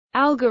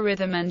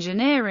Algorithm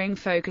engineering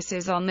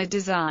focuses on the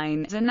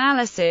design,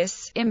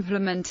 analysis,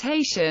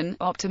 implementation,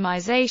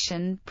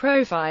 optimization,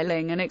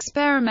 profiling and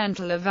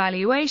experimental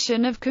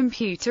evaluation of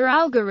computer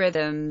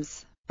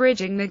algorithms,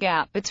 bridging the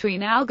gap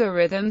between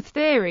algorithm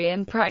theory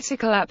and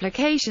practical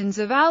applications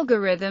of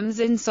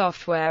algorithms in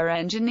software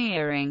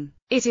engineering.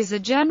 It is a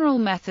general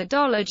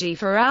methodology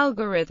for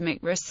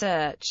algorithmic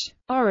research.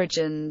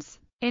 Origins.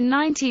 In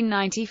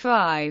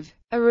 1995,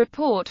 a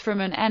report from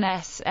an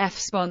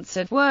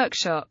NSF-sponsored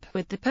workshop,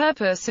 with the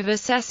purpose of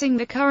assessing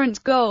the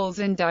current goals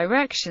and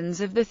directions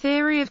of the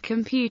theory of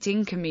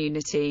computing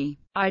community,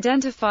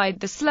 identified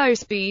the slow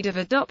speed of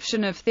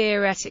adoption of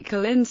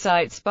theoretical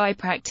insights by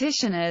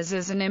practitioners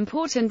as an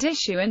important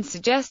issue and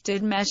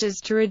suggested measures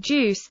to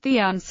reduce the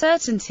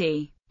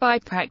uncertainty by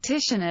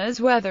practitioners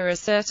whether a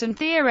certain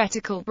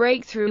theoretical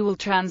breakthrough will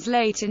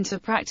translate into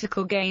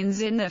practical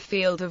gains in the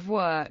field of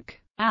work,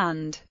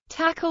 and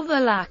tackle the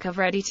lack of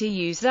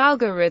ready-to-use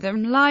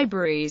algorithm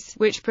libraries,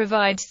 which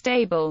provide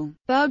stable,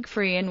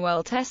 bug-free and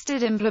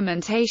well-tested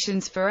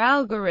implementations for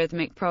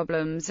algorithmic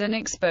problems and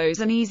expose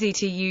an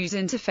easy-to-use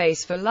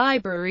interface for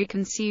library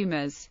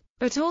consumers.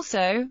 But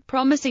also,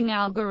 promising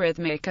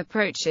algorithmic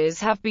approaches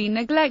have been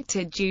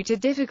neglected due to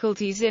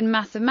difficulties in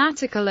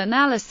mathematical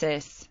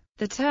analysis.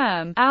 The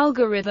term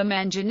algorithm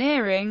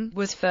engineering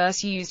was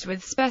first used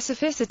with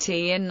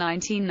specificity in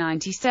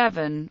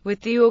 1997, with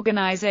the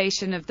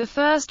organization of the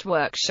first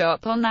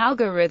workshop on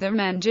algorithm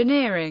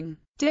engineering.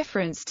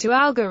 Difference to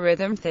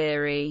algorithm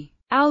theory.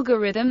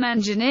 Algorithm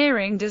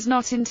engineering does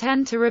not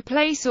intend to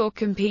replace or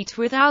compete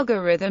with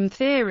algorithm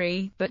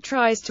theory, but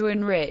tries to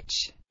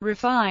enrich,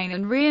 refine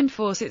and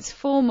reinforce its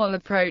formal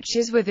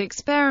approaches with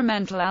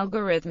experimental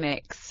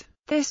algorithmics.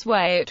 This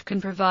way it can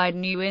provide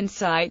new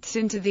insights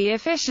into the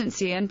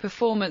efficiency and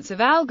performance of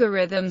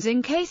algorithms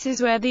in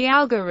cases where the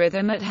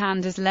algorithm at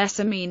hand is less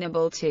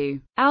amenable to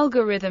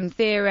algorithm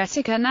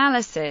theoretic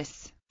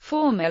analysis.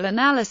 Formal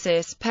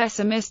analysis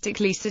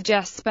pessimistically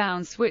suggests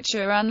bounds which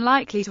are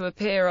unlikely to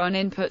appear on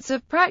inputs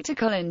of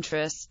practical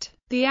interest.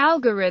 The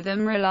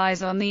algorithm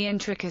relies on the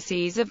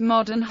intricacies of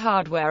modern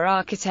hardware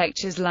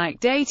architectures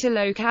like data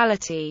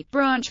locality,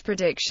 branch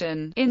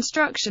prediction,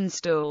 instruction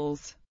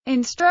stalls,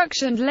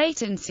 instruction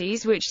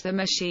latencies which the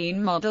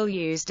machine model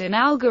used in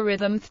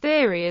algorithm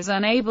theory is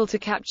unable to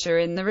capture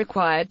in the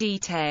required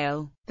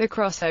detail. The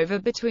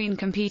crossover between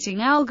competing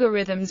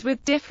algorithms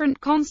with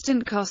different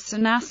constant costs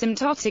and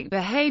asymptotic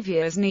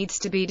behaviors needs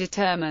to be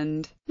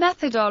determined.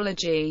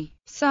 Methodology.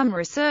 Some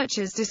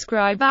researchers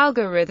describe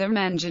algorithm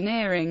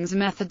engineering's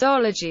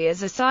methodology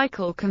as a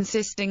cycle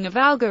consisting of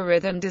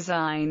algorithm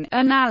design,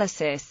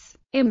 analysis,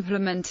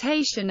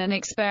 implementation and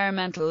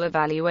experimental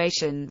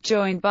evaluation,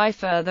 joined by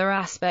further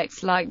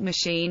aspects like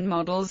machine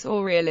models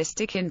or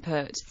realistic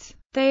inputs.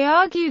 They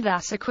argue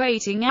that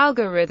equating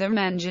algorithm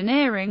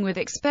engineering with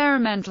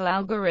experimental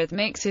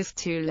algorithmics is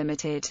too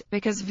limited,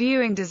 because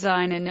viewing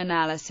design and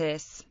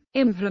analysis,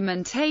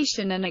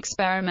 implementation and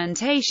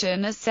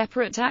experimentation as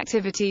separate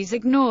activities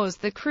ignores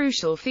the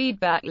crucial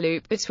feedback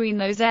loop between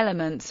those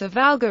elements of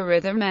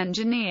algorithm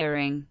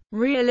engineering,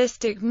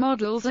 realistic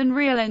models and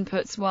real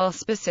inputs, while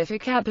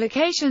specific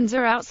applications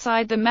are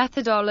outside the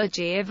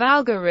methodology of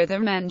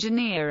algorithm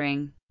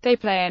engineering. They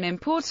play an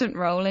important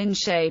role in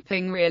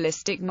shaping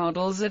realistic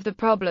models of the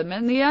problem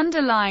and the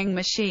underlying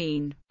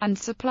machine, and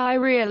supply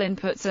real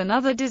inputs and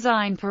other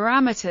design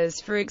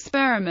parameters for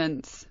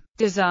experiments.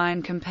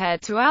 Design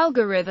compared to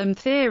algorithm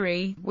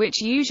theory,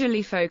 which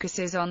usually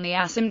focuses on the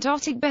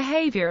asymptotic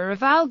behavior of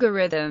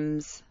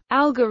algorithms.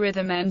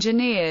 Algorithm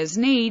engineers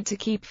need to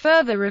keep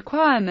further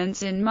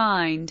requirements in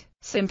mind: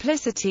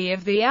 simplicity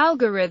of the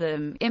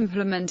algorithm,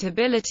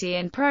 implementability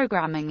in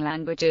programming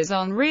languages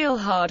on real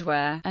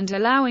hardware, and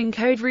allowing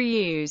code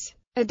reuse.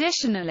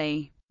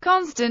 Additionally,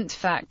 constant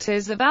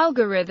factors of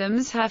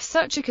algorithms have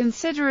such a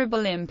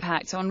considerable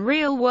impact on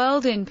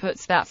real-world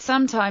inputs that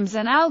sometimes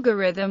an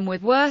algorithm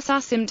with worse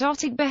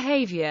asymptotic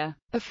behavior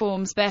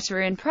performs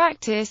better in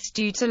practice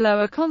due to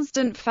lower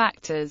constant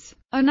factors.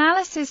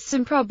 Analysis.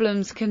 Some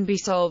problems can be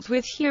solved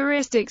with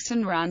heuristics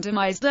and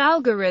randomized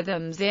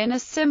algorithms in a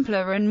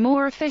simpler and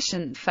more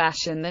efficient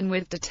fashion than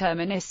with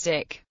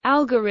deterministic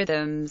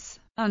algorithms.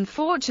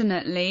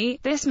 Unfortunately,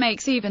 this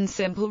makes even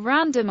simple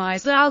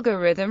randomized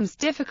algorithms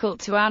difficult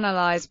to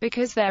analyze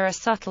because there are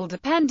subtle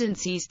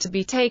dependencies to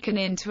be taken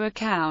into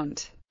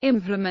account.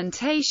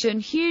 Implementation.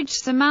 Huge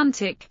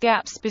semantic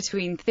gaps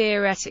between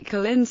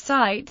theoretical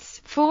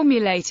insights,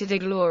 formulated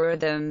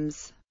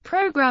algorithms,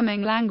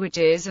 programming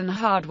languages and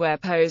hardware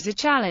pose a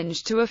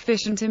challenge to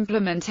efficient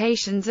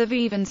implementations of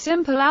even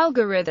simple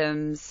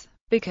algorithms,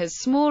 because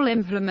small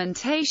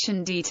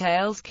implementation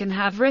details can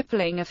have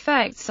rippling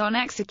effects on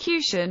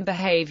execution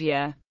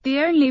behavior.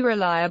 The only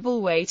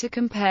reliable way to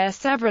compare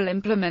several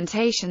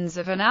implementations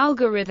of an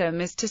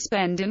algorithm is to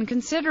spend a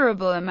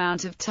considerable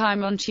amount of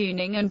time on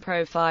tuning and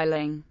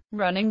profiling,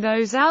 running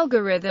those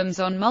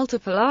algorithms on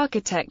multiple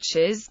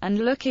architectures, and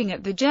looking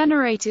at the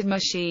generated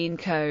machine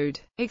code.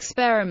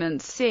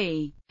 Experiments.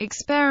 C.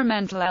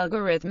 Experimental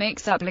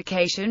algorithmics.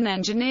 Application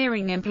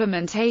engineering.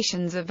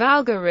 Implementations of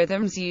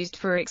algorithms used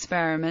for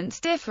experiments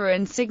differ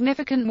in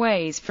significant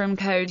ways from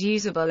code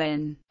usable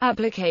in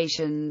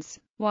applications.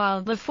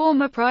 While the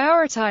former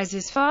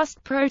prioritizes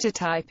fast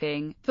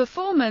prototyping,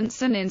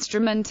 performance and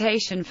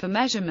instrumentation for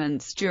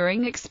measurements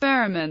during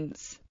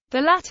experiments,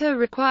 the latter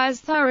requires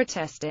thorough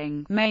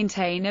testing,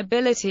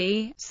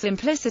 maintainability,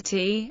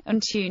 simplicity,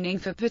 and tuning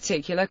for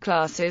particular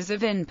classes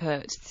of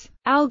inputs.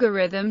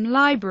 Algorithm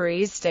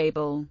libraries.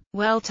 Stable,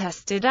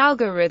 well-tested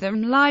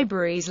algorithm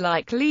libraries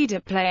like Leader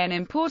play an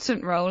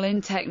important role in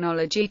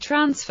technology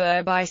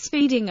transfer by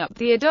speeding up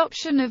the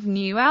adoption of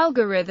new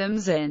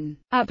algorithms in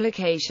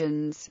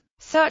applications.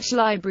 Such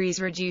libraries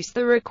reduce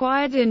the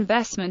required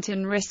investment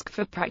and risk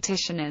for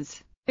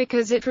practitioners,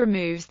 because it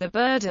removes the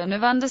burden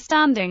of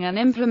understanding and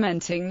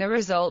implementing the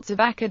results of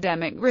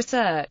academic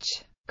research.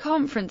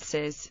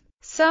 Conferences.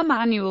 Some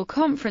annual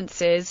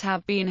conferences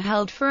have been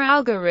held for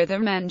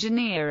algorithm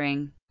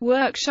engineering.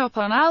 Workshop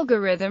on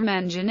algorithm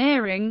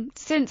engineering,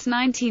 since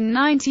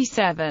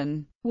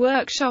 1997.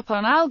 Workshop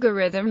on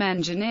algorithm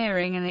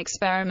engineering and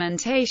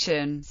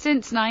experimentation,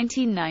 since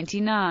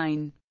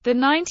 1999. The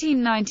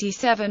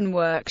 1997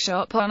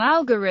 workshop on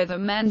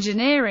algorithm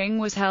engineering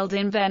was held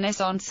in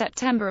Venice on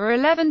September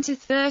 11 to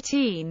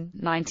 13,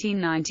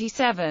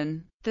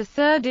 1997. The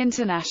third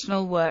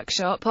international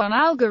workshop on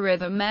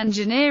algorithm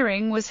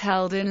engineering was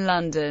held in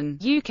London,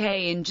 UK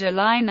in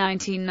July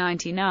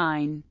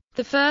 1999.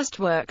 The first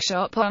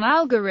workshop on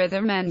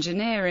algorithm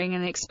engineering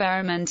and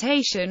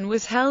experimentation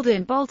was held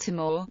in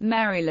Baltimore,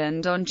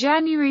 Maryland on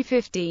January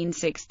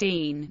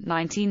 15–16,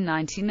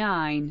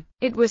 1999.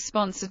 It was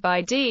sponsored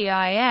by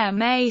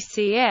DIMACS,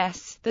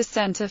 the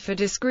Center for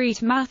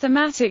Discrete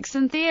Mathematics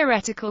and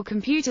Theoretical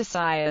Computer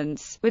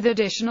Science, with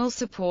additional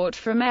support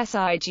from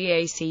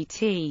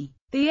SIGACT.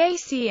 The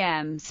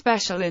ACM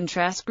Special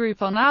Interest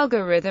Group on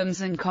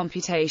Algorithms and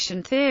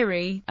Computation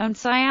Theory, and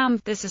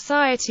SIAM, the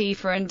Society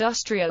for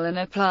Industrial and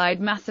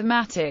Applied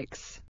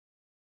Mathematics.